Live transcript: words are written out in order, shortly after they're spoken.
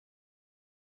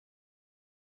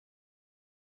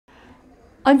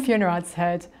I'm Fiona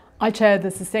Adshead. I chair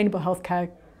the Sustainable Healthcare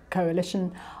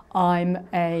Coalition. I'm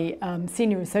a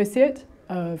Senior Associate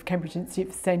of Cambridge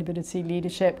Institute for Sustainability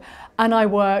Leadership, and I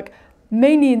work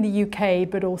mainly in the UK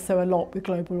but also a lot with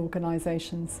global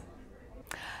organisations.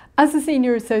 As a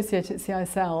Senior Associate at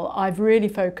CISL, I've really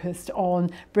focused on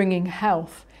bringing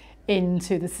health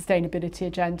into the sustainability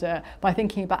agenda by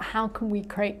thinking about how can we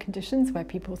create conditions where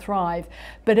people thrive.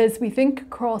 But as we think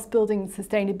across building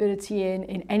sustainability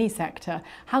in any sector,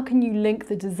 how can you link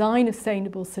the design of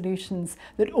sustainable solutions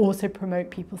that also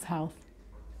promote people's health?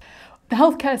 The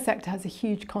healthcare sector has a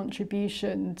huge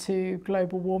contribution to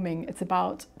global warming. It's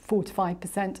about 4 to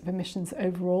 5% of emissions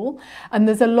overall. And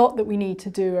there's a lot that we need to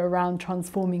do around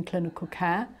transforming clinical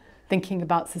care, thinking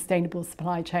about sustainable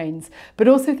supply chains, but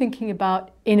also thinking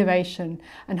about innovation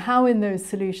and how in those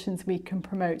solutions we can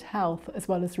promote health as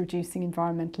well as reducing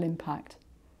environmental impact.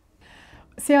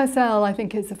 CISL, I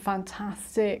think, is a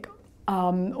fantastic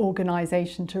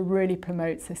organisation to really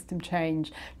promote system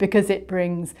change because it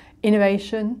brings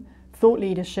innovation, thought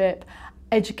leadership,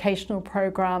 educational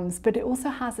programs, but it also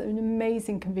has an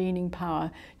amazing convening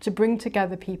power to bring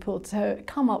together people to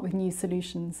come up with new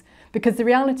solutions. Because the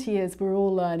reality is we're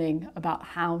all learning about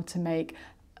how to make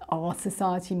our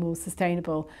society more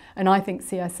sustainable, and I think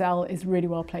CISL is really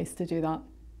well placed to do that.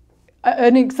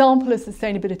 An example of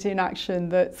sustainability in action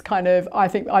that's I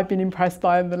think I've been impressed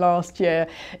by in the last year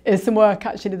is some work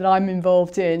actually that I'm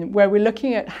involved in where we're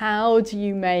looking at how do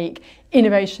you make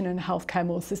innovation in healthcare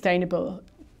more sustainable.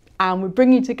 And we're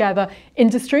bringing together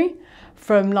industry,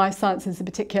 from life sciences in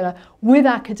particular, with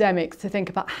academics to think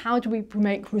about how do we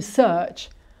make research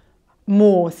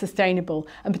more sustainable,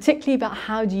 and particularly about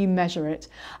how do you measure it.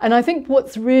 And I think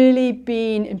what's really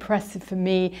been impressive for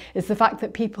me is the fact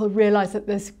that people realise that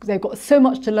they've got so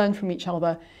much to learn from each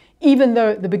other, even though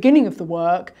at the beginning of the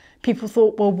work, people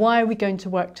thought, well, why are we going to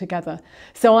work together?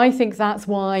 So I think that's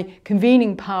why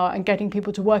convening power and getting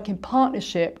people to work in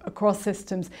partnership across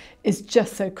systems is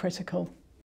just so critical.